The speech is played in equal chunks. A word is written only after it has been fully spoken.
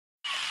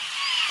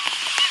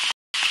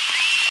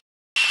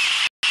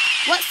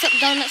What's up,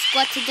 Donut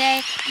Squad?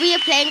 Today we are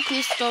playing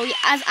Cruise Story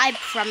as I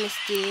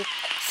promised you.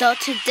 So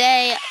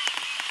today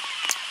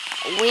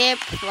we're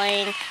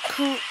playing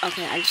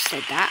okay, I just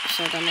said that,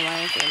 so I don't know why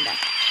I'm saying that.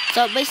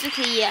 So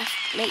basically, yes,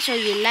 make sure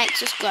you like,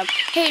 subscribe,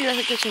 hit the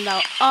notification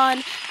bell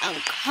on,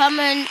 and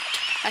comment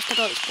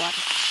 #Donut Squad.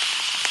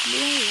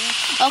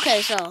 Yeah.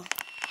 Okay, so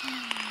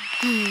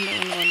I'm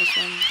gonna go on this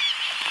one.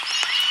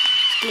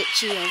 It's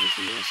glitchy over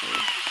here, so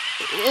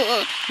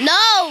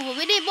no,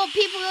 we need more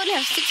people. We only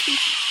have 6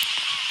 people.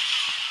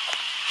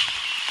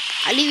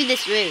 I'll leave you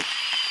this room.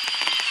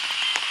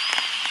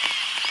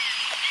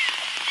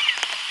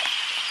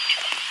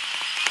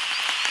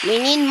 We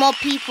need more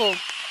people.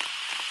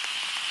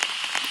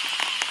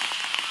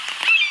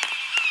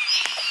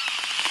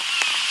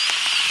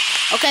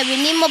 Okay, we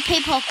need more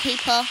people.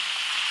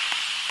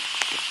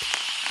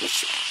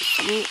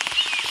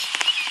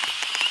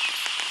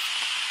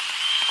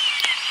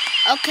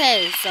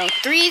 Okay, so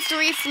 3.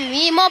 We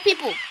need more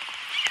people.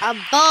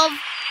 Above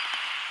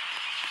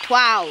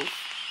 12.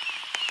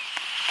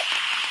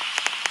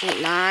 8,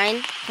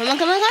 9. Come on.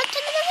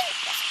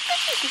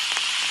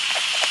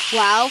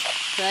 12,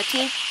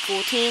 13,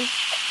 14,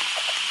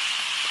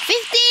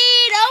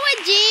 15.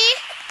 OMG.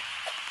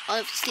 Oh,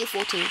 it's still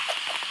 14.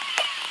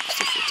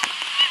 Still 14.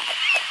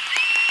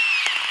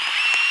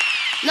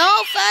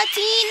 No,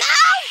 13. No.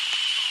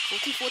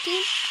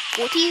 14.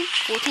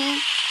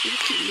 You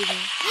keep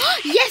moving.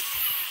 Yes,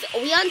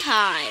 we on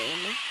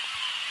time.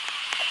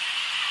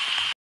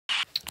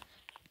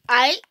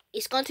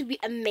 It's going to be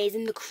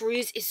amazing. The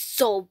cruise is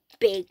so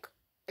big.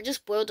 I just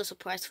spoiled the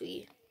surprise for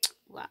you.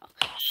 Wow.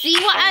 See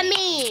what I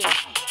mean?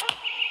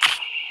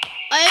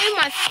 Oh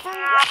my friend.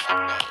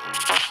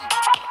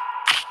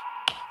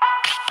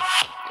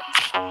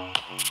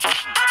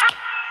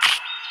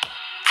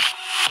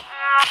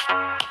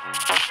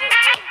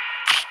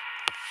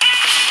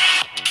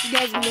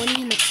 There's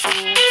money in the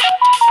pool.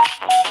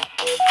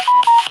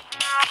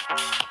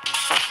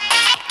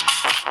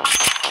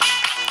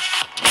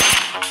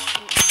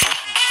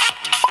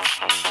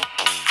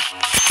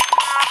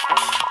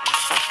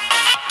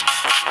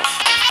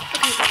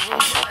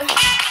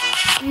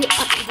 We up to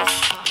this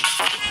part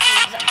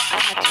because I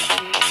had to do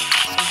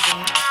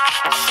something.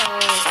 So,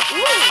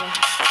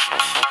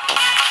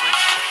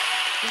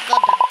 we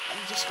got that.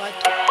 This guy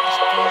just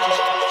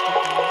touched it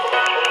down.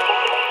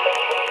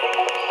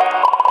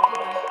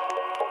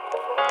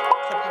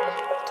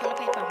 Toilet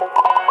paper.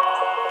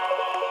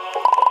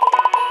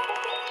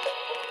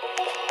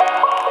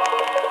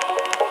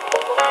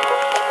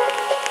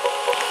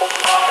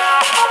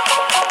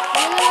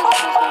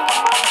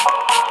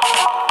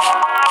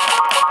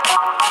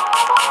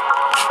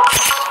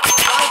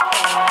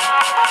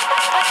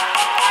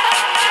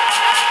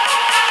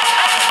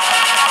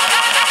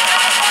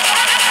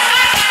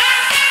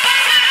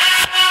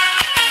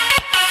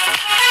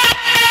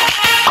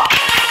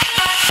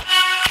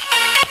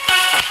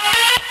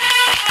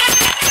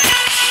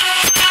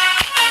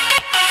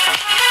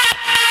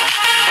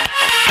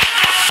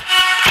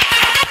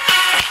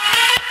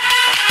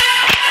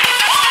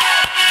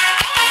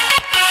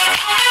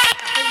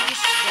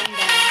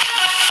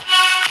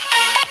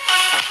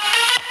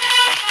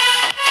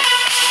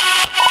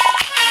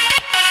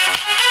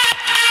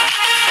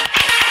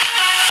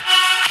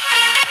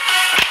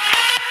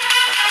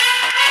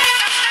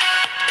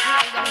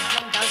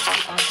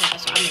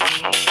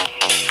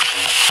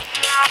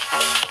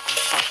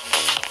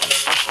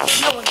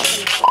 No one's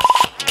gonna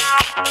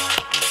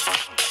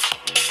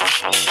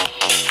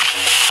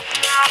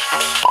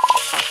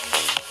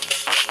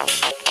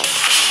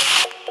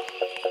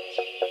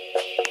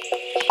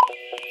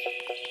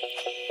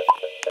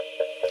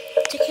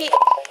ticket.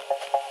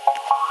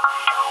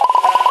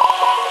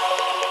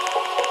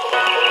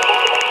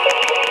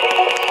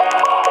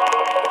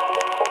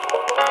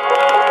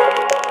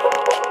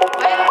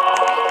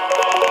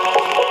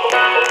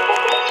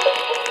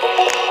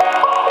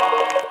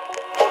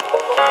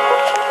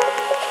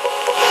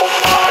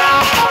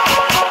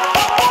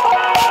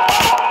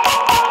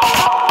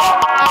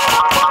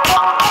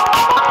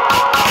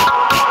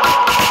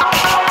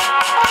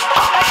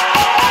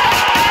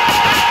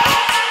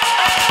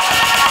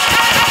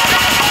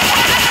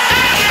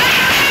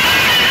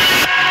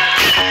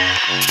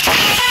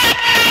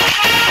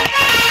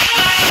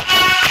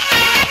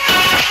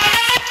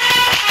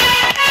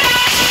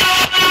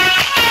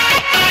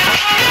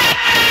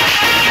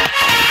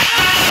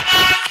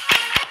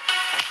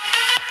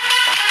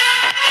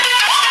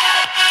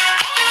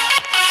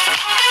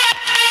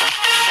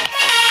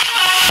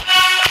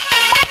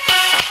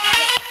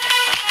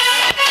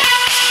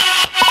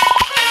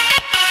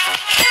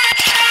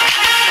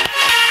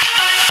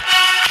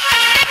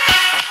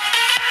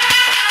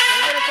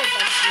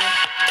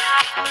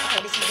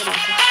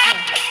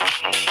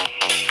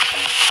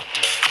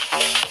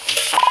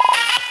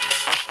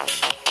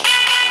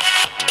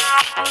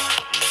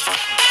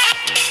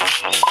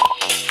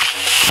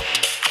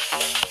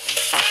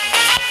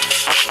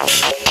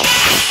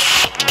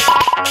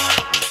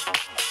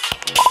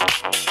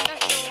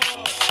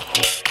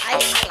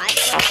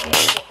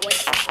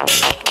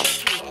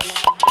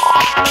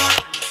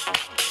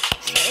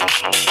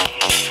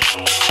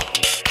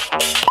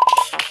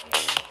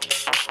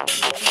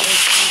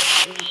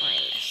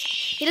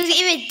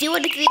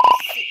 want to sit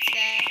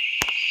there.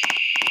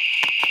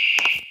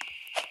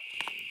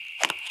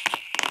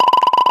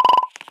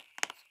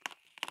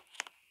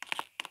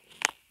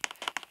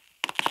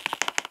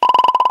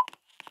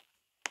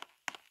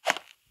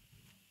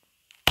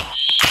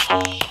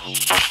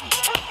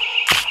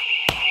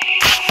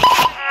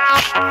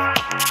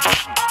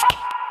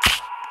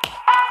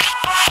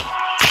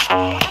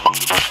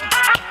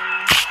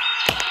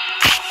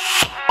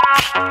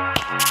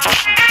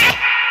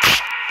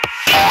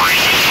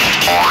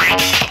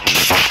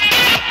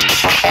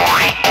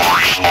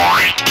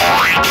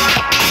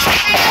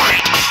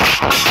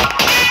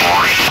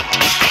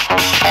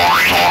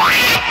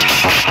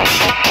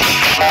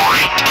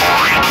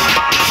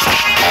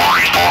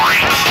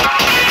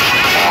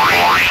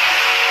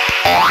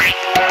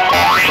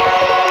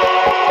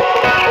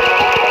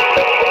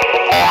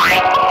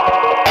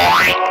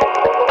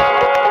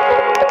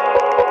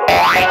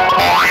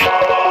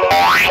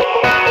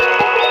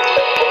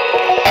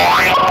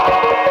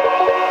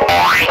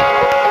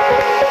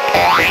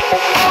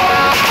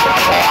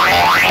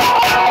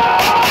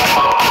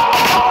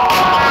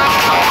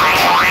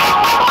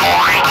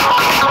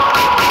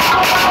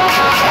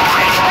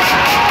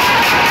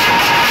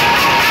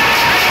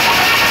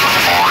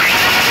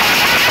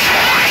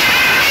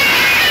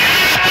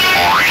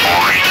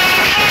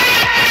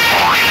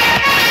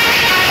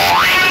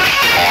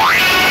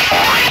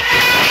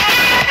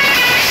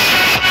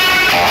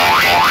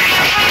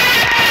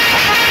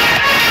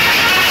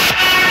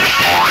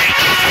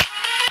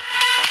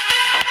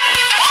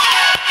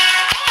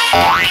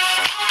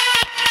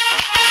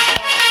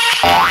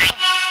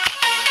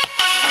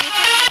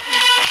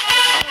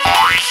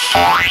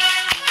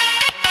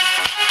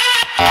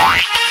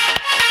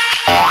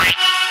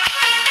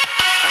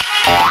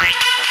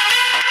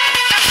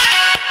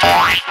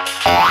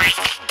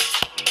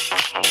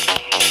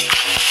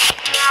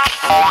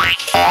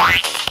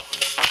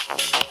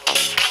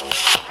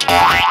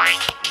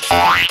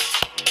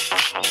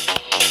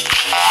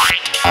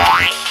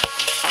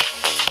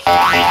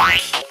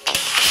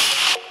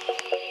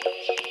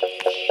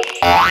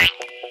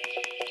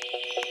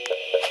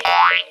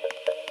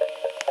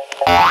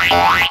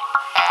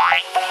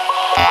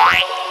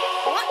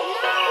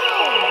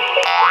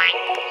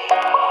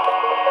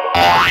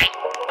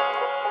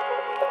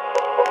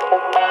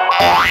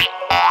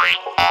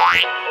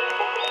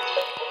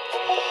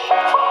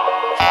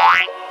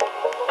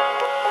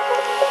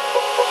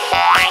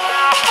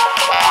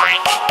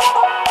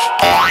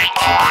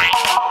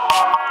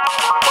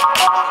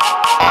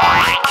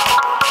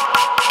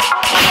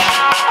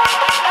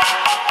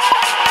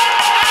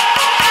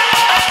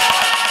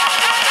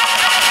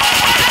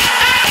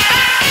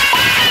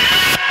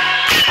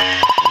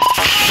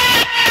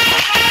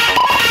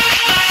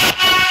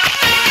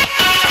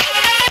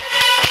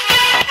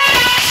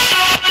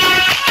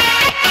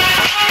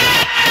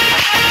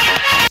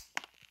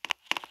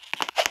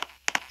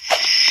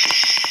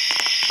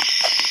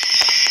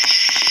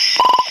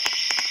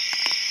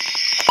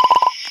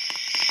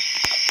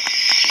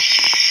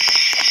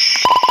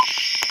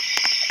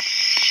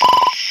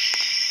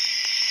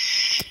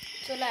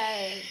 So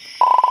like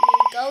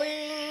we're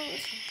going.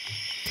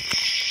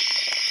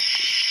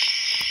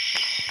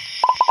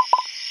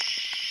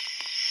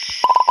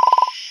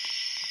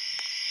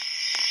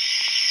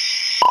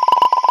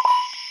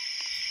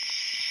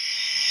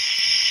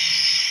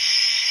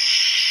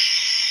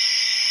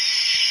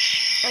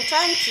 I'm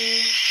trying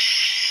to,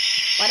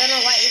 but I don't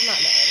know why it's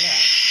not letting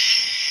me.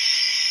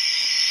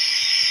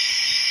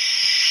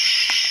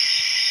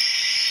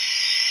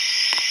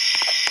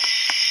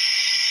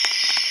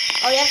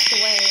 Oh, you have to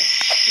wait.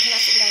 You cannot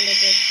sit down the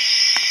bridge.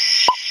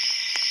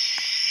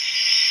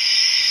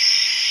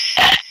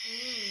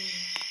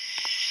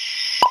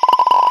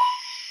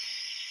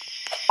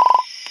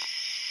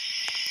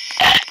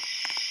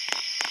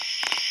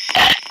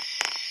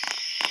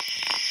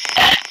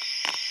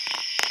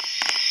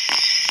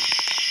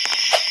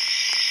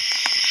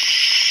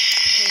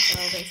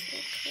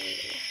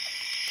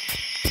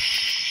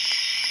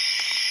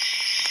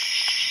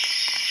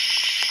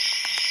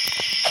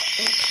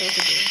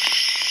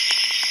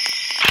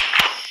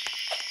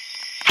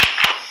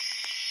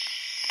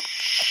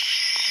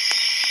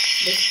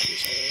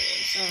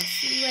 So I'll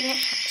see when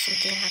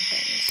something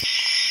happens.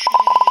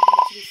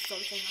 Literally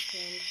something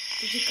happened.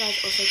 Did you guys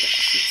also get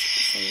a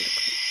feature from the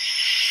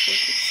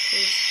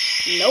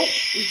Nope,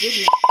 we did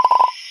not.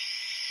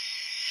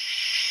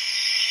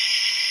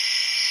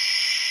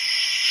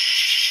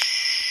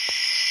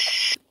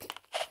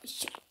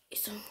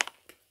 It's on.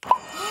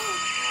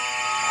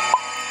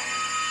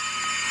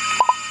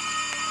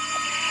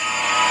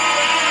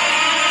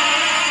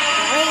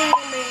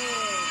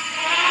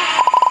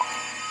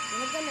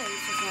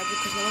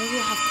 Because now we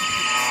have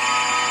comments.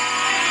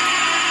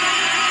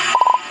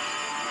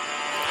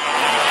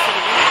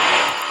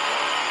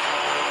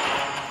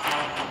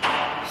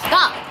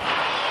 Stop!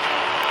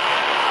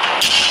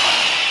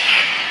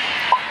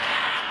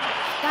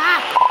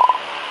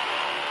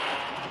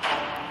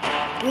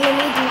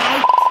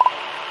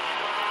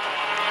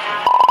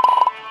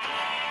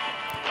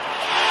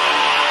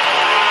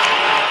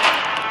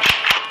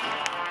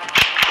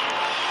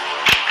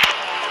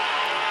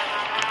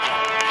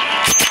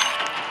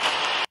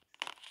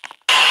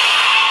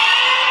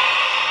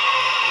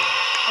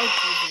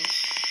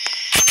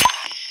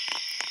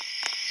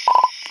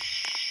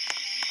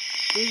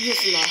 We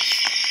just lost.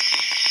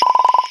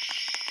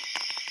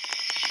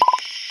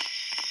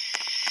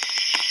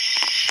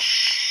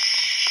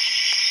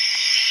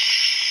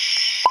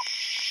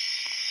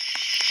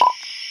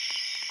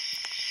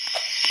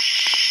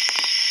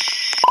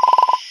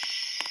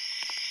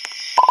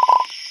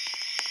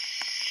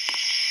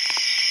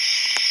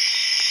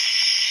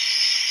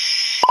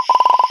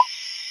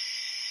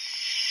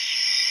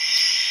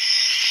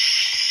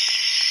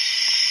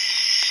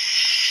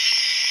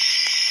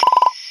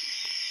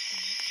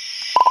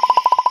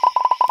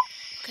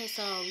 Okay,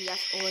 so we have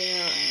oil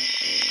and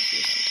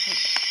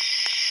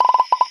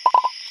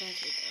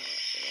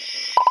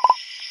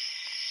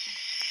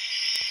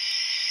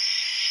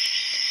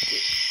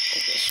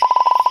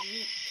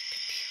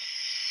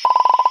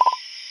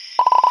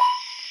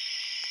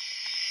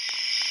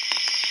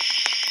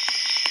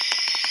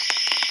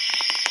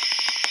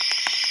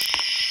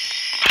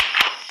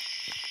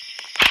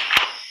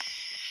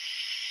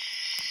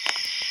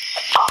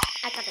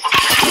I got it.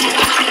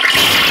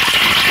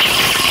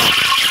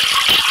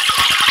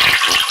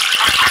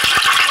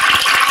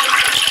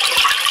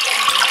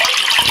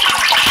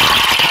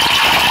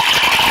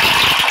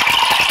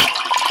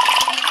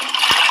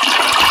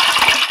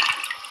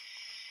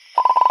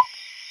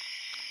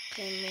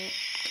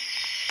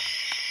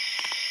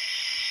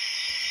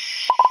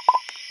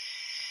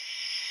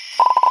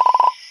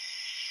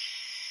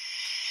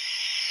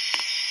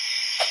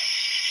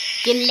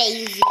 You're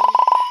lazy.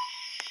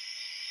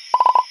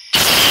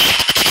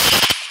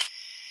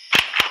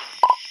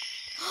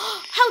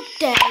 How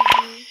dare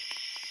you?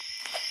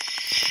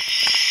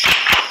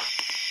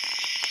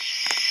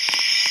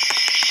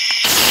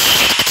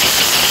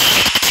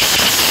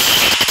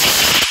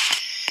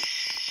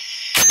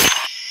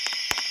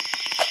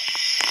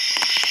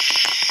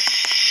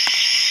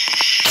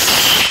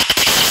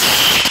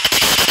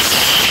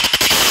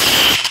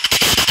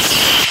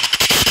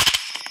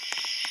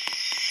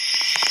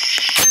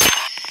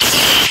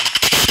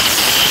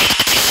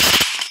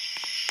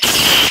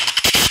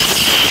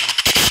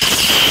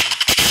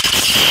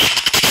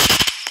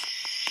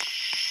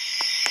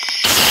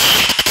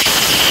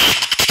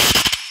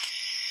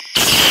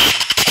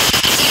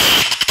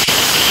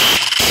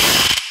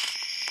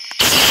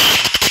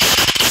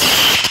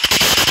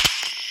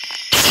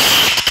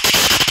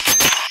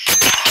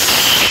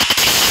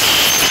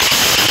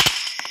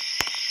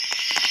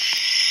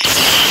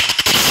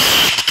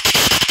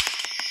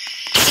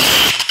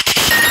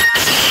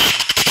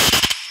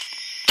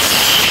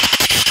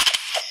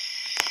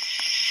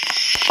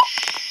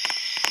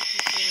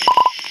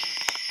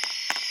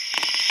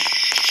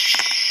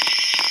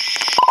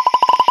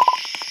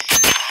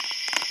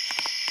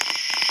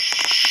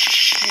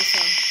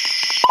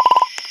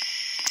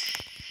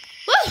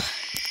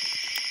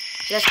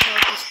 Let's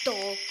close this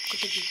door.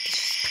 Could it be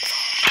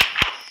disrespectful?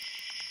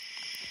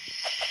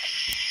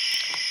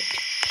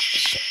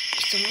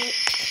 It's a rope.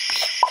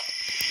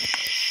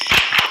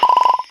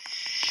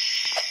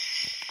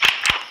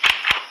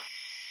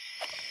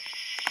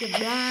 You're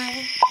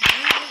blind.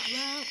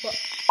 What?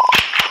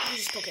 You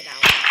just took it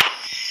out.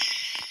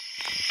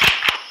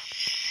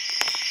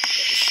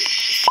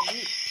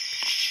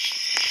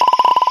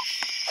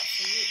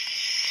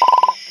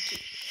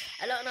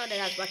 I don't know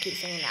that's why I keep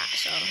saying that,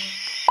 so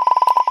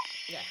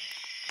yeah.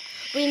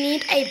 We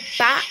need a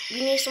bat.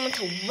 We need someone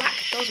to whack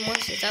those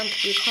monsters down,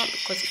 but we can't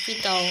because if we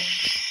don't,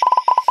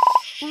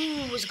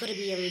 ooh, it's gonna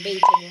be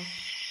unbeatable.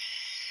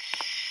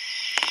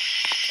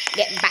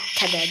 Get back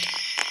to bed,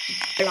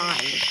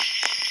 blind.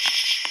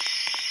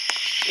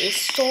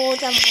 It's so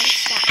the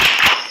monster.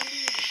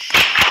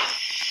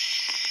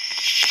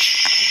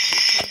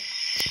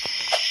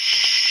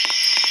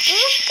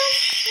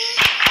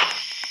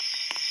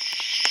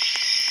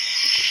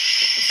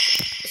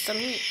 Some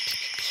meat.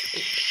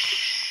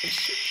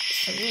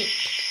 Some meat.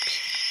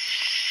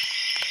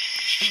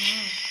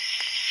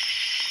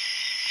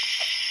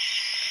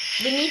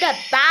 We need a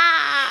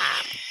bar.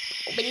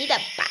 We need a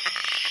bar.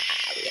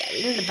 Yeah,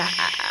 we need a bar.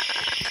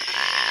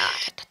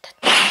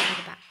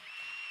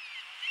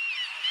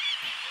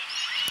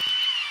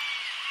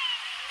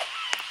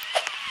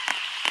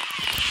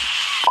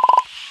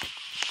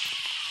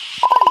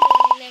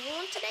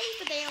 Everyone, today is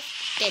the day of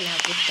dinner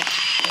with the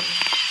captain.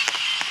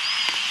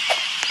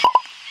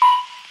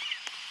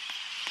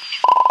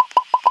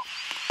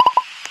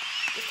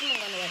 This time I'm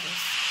gonna wear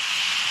this.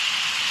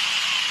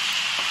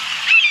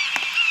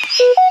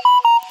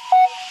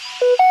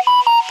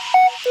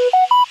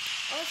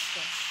 Oh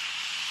shit.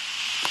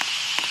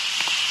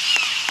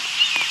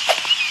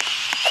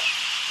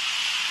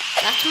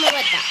 Last time I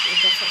wear that,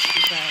 which is what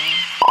she's wearing.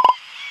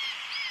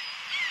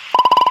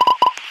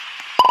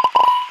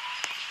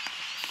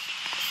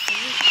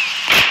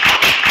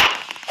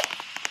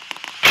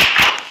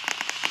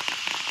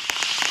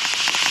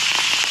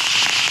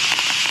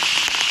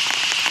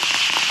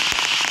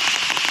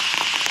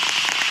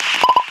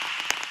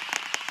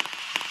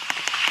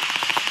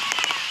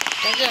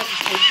 There's a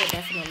tape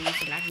there for no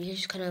reason, like we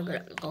just couldn't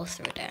go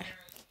through there.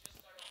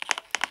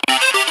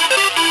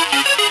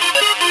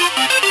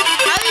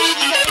 How is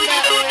she getting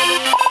there already?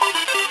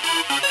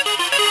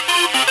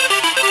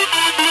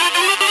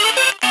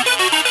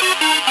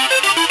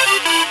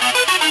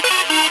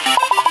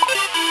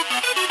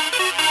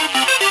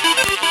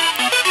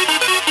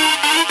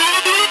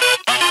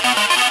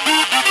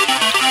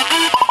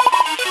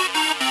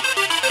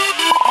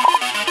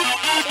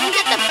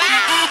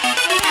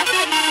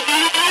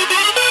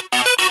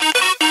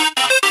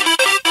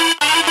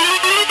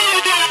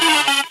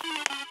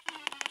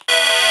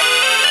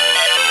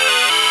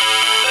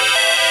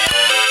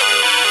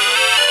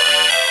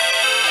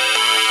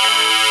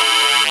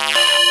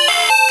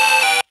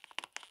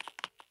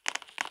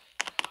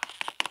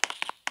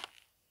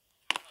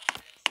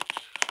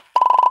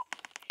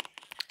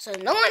 So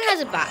no one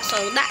has a bat. So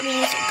that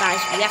means, guys,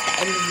 we have to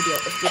end the video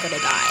if we're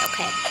gonna die.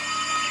 Okay.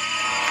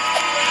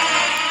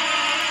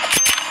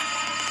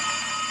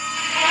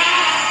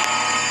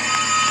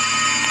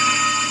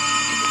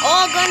 We're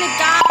all gonna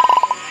die.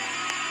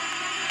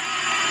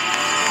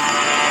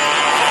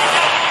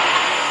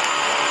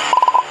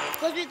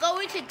 Because we're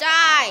going to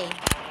die.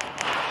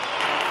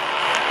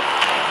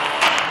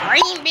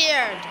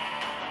 Greenbeard.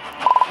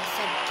 I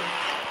said,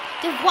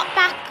 give what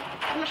back?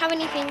 I don't have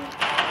anything.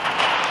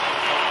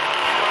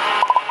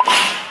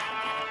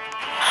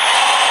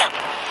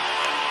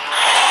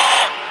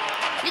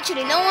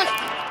 Literally, no one. No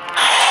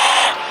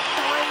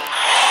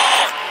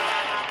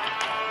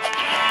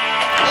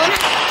one has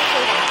to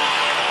kill them.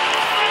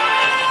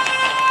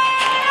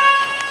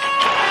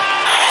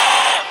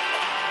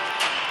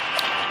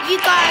 You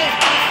guys,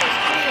 this is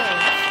real.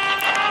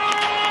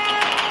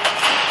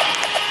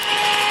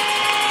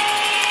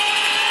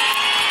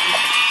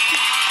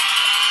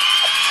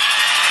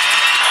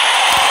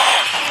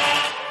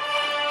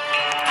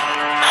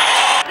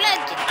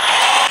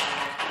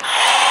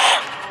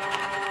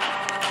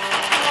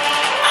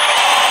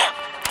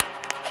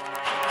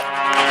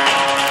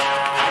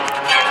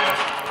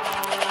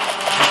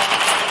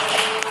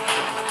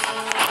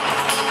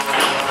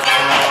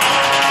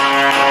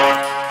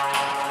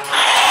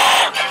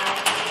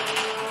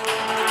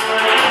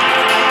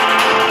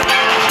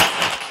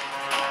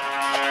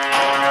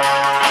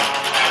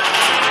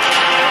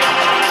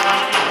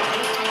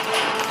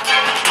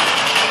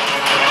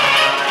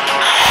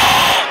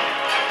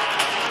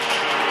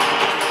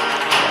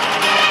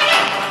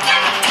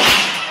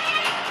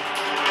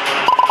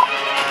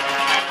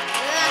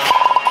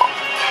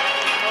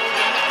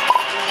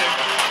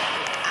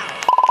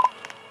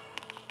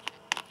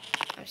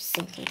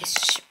 Sinking this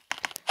ship.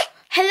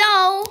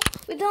 Hello?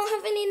 We don't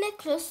have any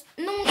necklace.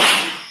 No one.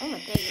 Oh my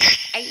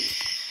days.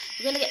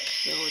 We're gonna get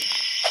killed.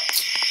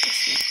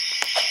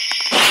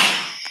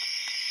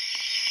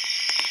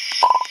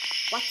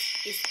 What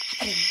is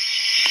happening?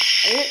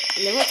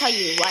 Let me tell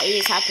you what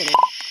is happening.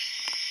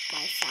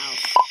 Myself.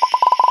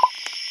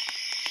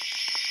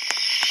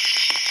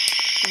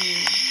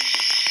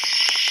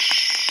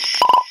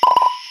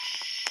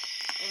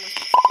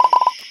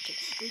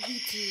 We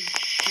need to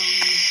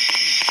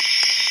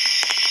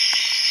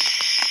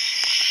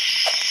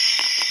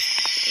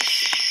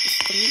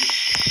Let's go.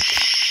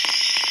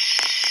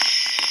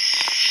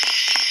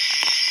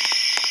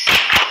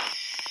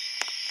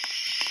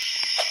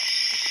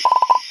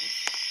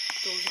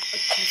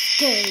 Let's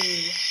go.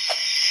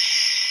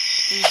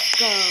 Let's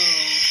go.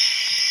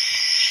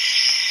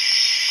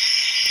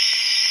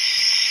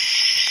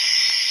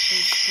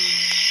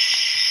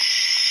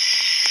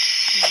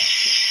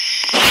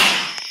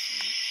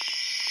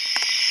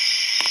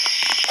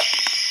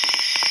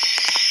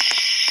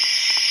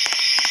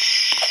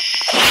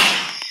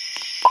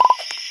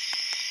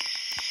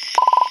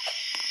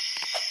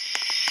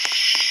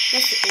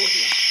 Let's see all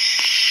here.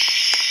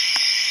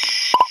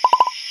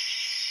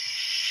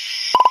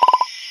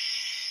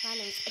 My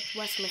name is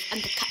Edward Smith.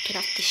 I'm the captain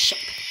of this ship.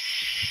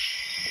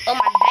 Oh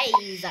my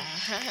days! I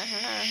heard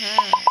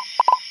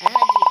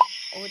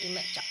you already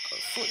met Jack.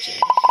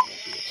 Fortunately,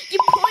 you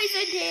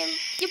poisoned him.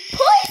 You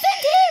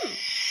poisoned him.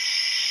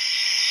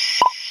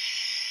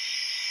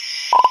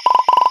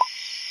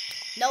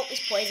 No,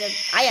 it's poison.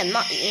 I am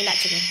not eating that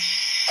chicken.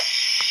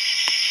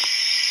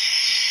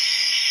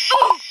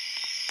 Oh!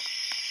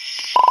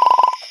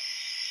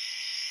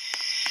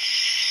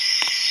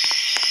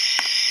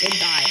 You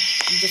die.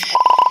 You just.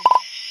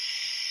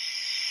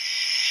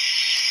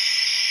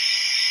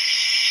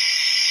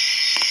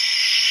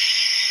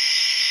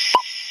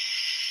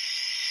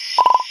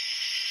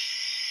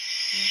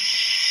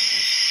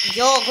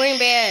 Yo,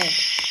 Greenbeard.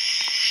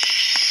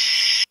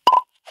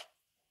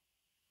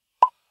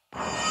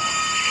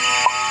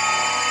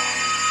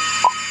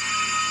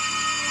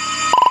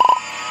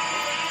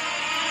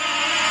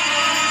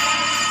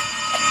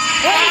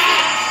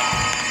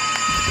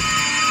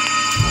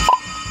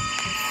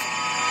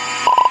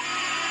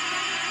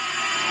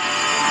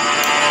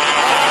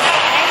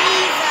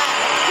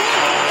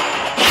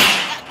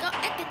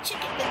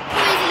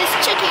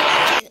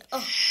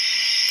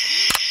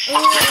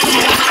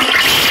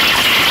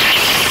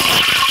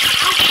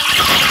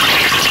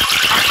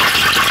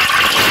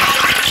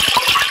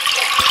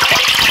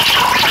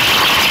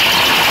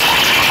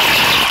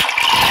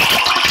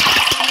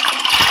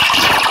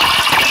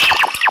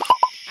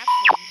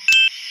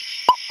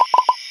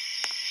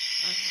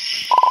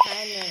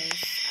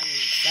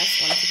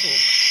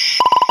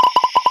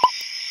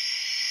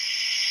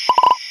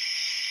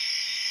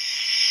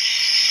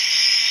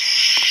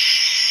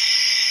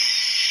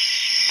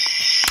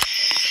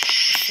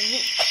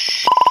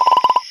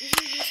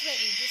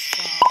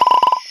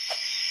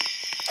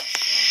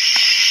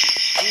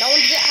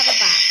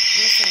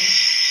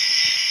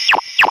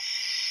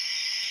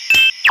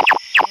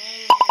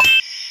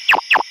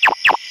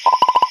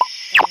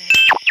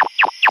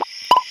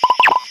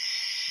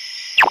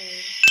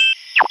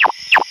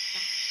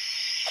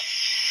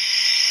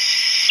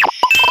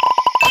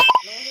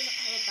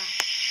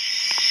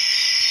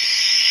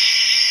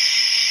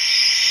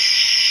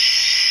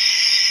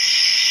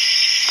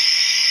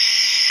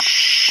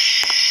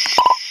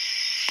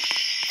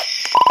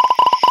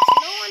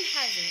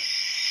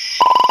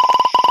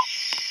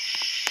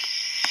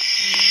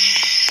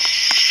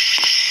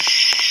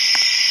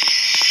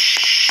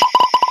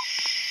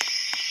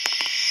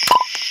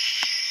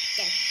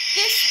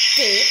 this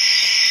stick.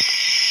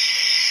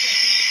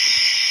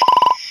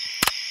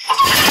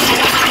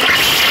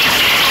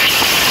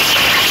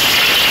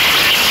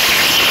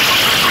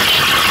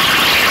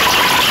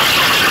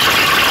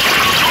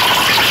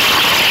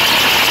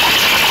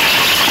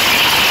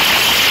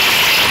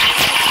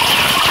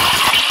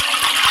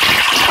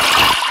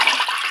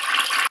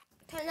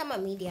 Turn on my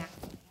media.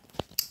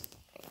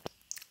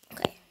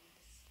 Okay.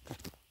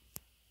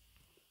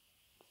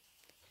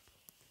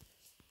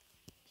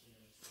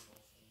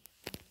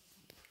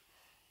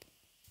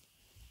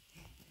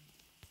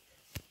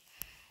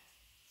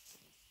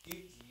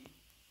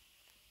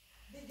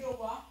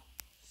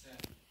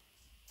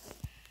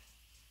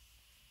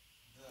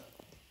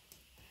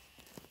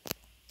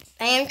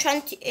 I am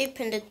trying to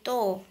open the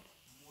door.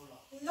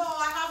 No,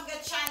 I haven't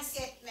got a chance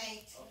yet,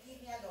 mate.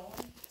 Leave me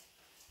alone.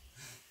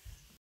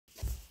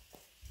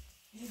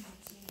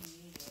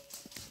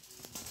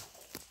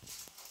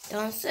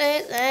 Don't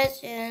say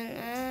that you.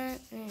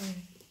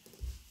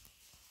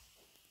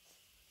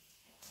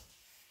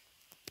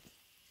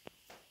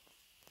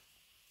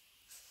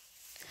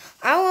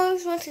 I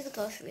always wanted to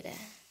go through there.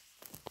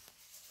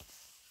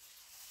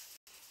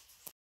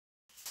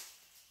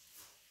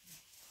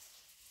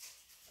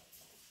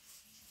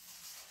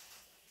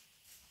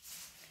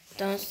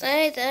 Don't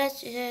say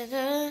that you're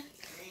the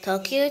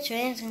Tokyo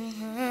trains.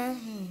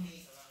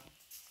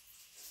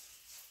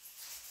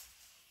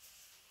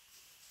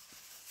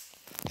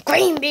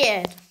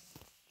 Greenbeard.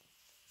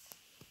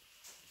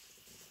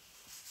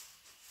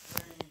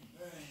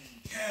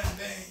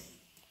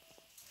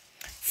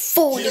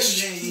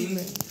 Foolish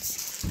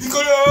humans.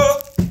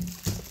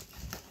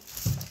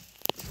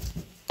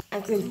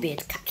 I'm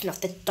Greenbeard, captain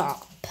of the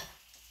Dark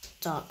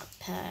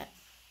Pearl.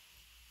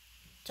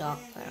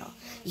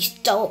 You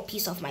stole a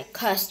piece of my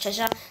cursed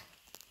treasure.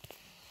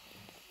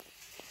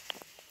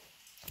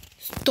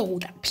 Stole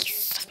that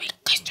piece of my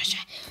cursed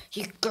treasure.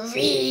 You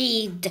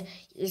greed.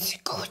 It's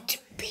going to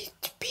be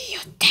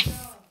your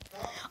death.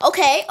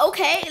 Okay,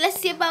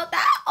 let's see about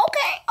that.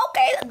 Okay.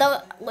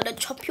 I'm gonna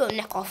chop your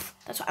neck off.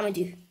 That's what I'm gonna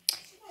do.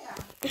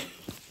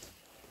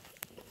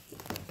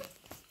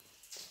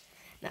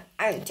 Now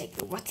I'm gonna take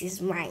what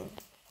is mine.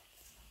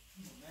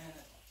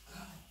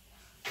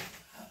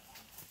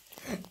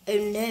 Oh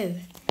no,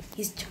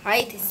 he's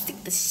trying to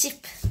sink the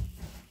ship.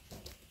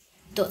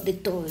 The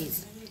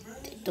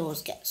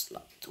doors get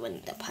locked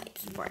when the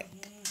pipes break.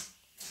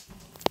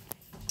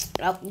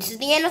 Well, this is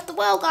the end of the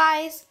world,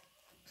 guys.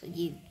 So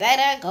you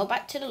better go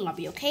back to the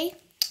lobby, okay?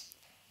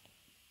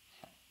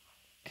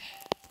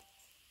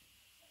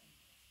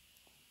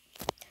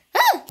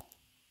 Ah!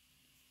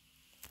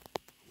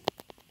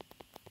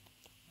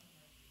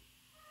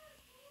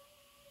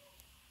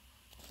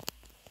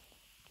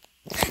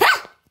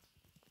 Ah!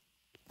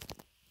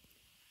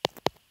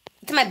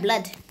 It's my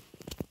blood.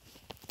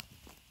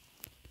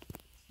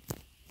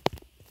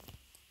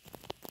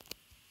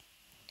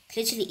 It's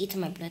literally eating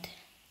my blood.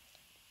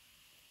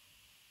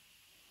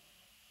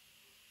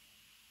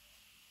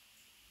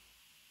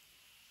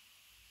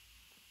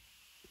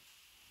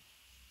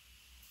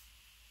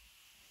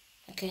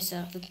 Okay,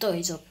 so the door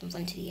is open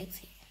for to the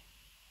exit.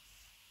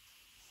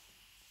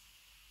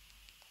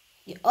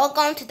 You're all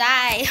going to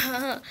die.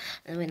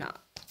 No, we're not.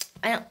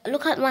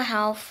 Look at my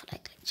health,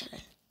 like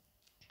literally.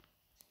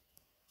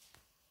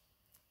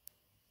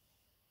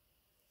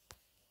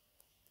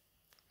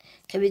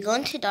 Okay, we're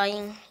going to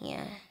dying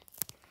here.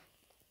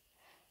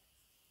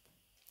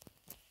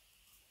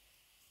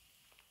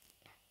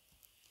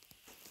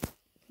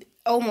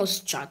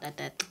 Almost shot at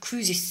that. The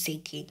cruise is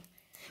sinking.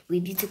 We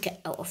need to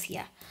get out of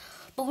here.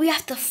 But we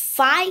have to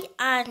fight,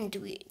 and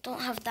we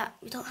don't have that.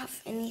 We don't have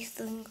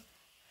anything.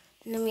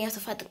 And then we have to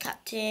fight the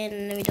captain,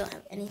 and then we don't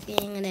have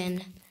anything, and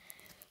then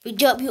we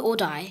all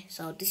die.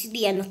 So this is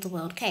the end of the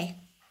world, okay?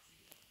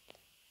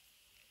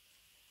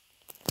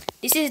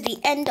 This is the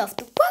end of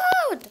the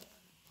world!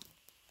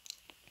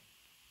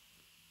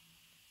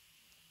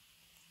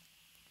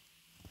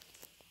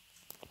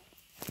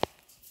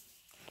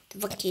 Det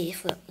var kul.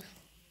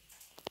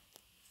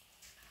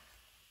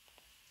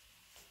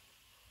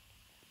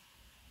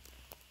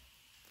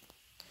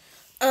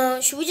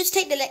 Should we just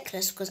take the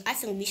necklace? Because I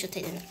think we should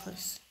take the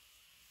necklace.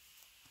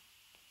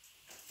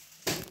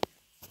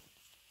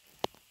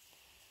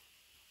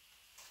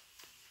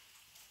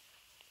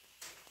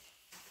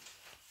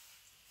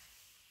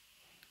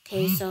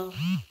 Okay, so...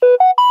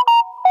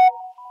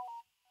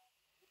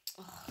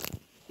 Oh.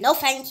 No,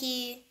 thank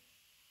you.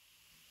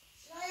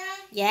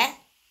 Cheyenne, Yeah?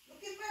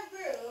 look in my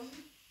room.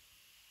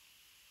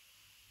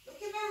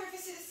 Look in my room if you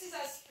see the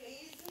scissors,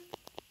 please.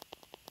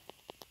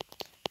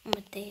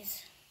 What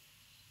days?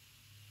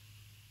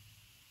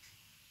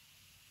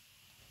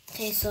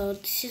 Okay, so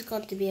this is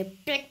going to be a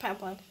big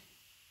problem.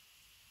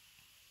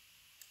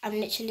 I'm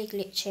literally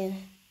glitching.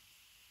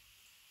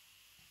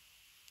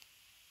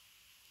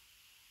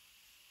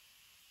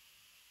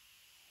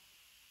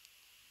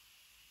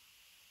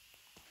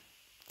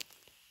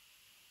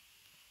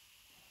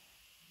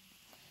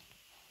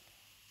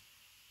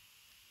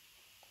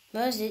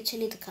 Where's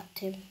literally the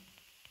captain?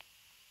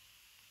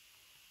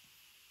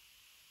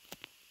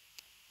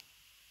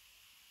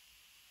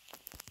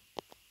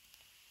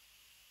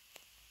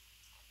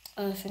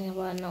 I think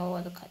about know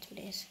what the cut tool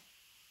is.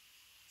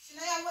 So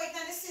now I'm waiting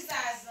on the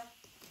scissors.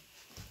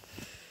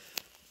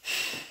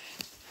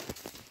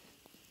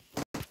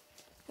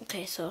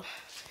 Okay, so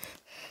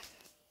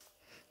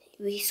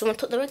someone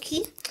took the red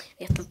key.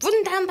 We have to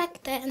run down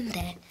back there and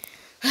there.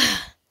 I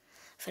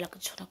feel like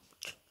I'm trying to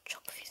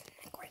chop off his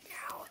neck right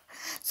now.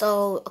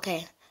 So,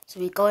 okay, so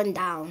we're going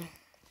down.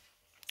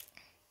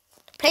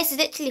 The place is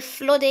literally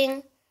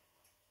flooding.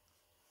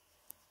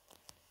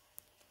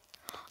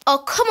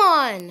 Oh, come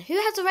on! Who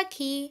has the red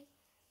key?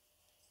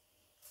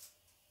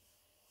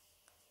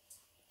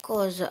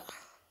 Cause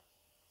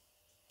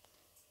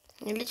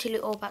you're literally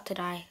all about to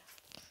die.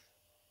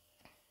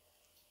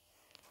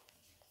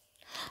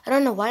 I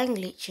don't know why I'm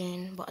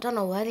glitching, but I don't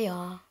know where they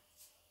are.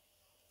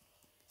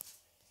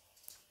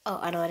 Oh,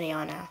 I know where they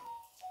are now.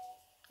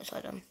 I saw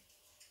them.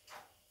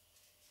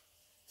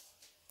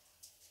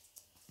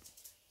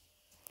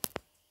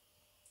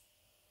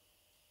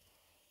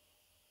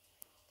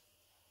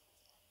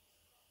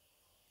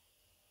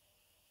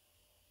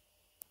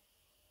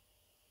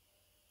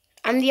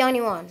 I'm the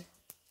only one.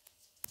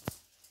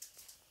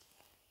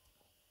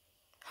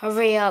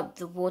 Hurry up,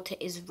 the water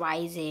is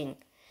rising.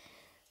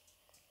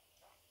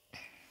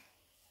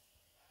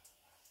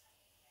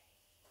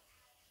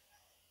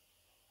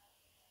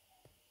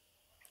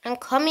 I'm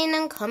coming,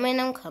 I'm coming,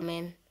 I'm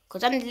coming.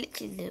 Because I'm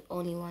literally the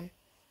only one.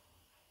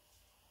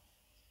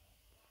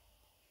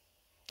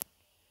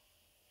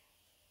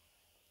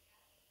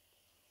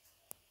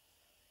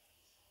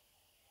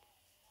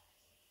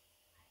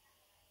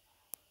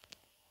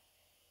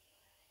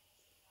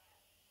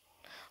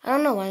 I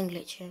don't know why I'm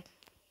glitching.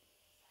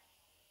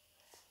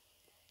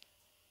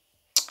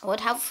 I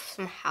would have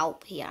some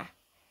help here.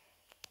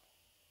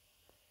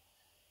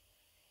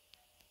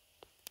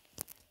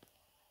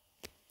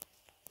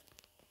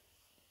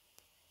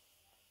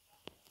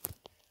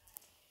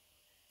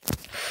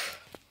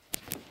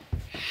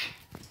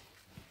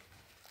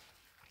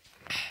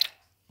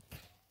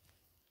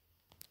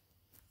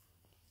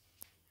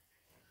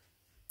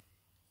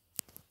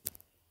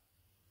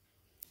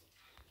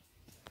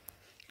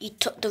 You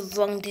took the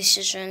wrong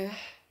decision.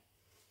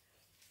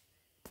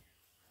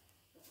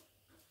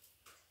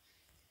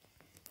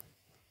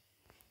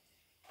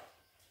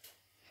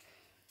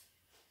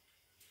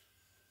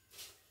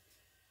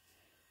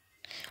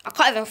 I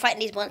can't even fight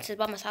these monsters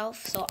by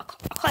myself, so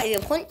I can't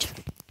even punch.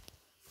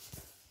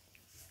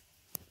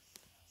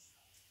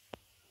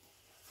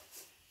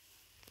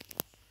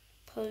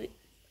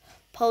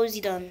 Posey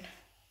done.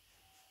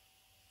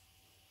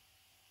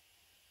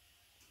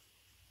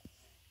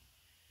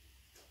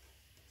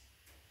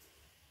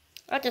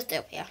 I'll just stay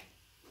up here.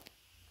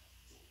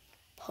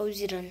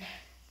 Poseidon.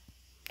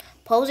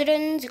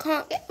 Poseidons, you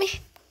can't get me.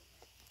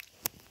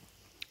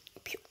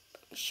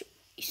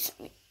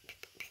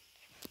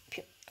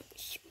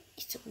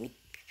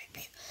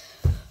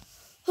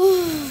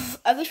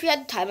 I wish we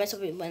had time or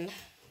something when.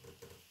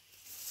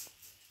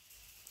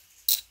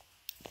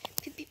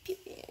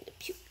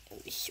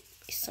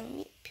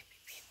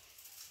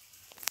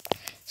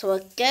 So I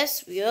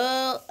guess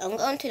I'm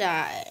going to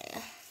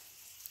die.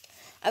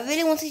 I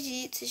really wanted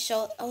you to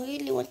show. I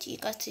really want you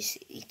guys to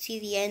see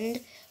the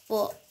end,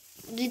 but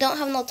we don't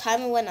have no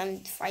time when I'm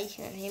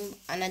fighting him,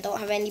 and I don't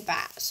have any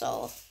bat.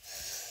 So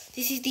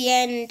this is the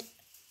end.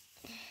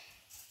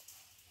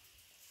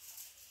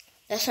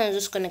 That's why I'm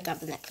just gonna grab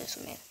the necklace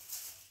from him.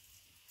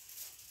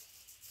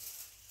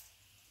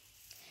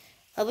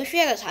 I wish we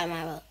had a time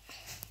out.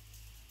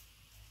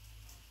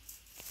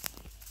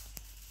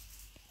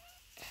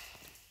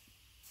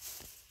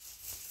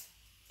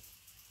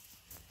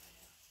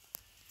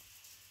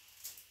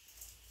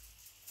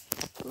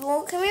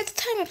 Well, can we have the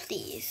timer,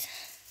 please?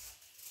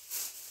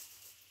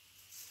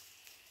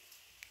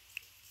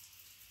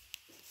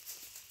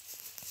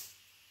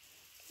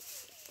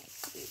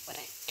 Could be what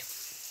I do.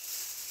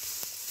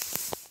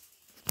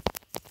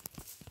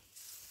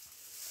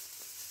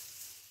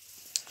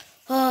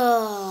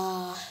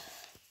 Oh.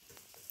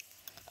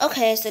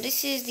 Okay, so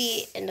this is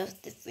the end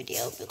of the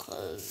video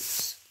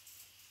because,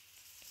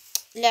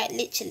 like,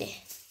 literally,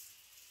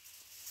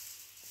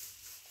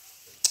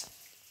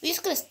 we're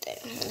just gonna stay.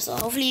 So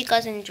hopefully you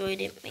guys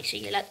enjoyed it. Make sure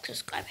you like,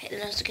 subscribe, hit the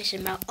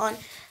notification bell on,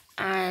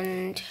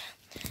 and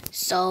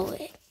so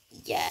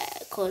yeah,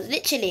 cause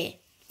literally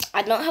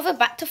I don't have a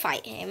bat to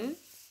fight him,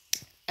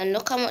 and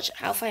look how much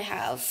health I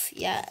have.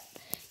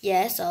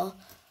 Yeah. So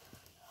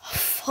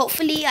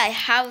hopefully I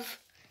have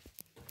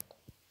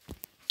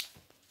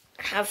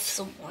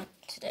someone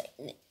to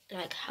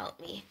like help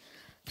me.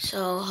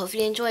 So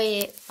hopefully enjoy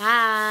it.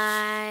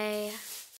 Bye.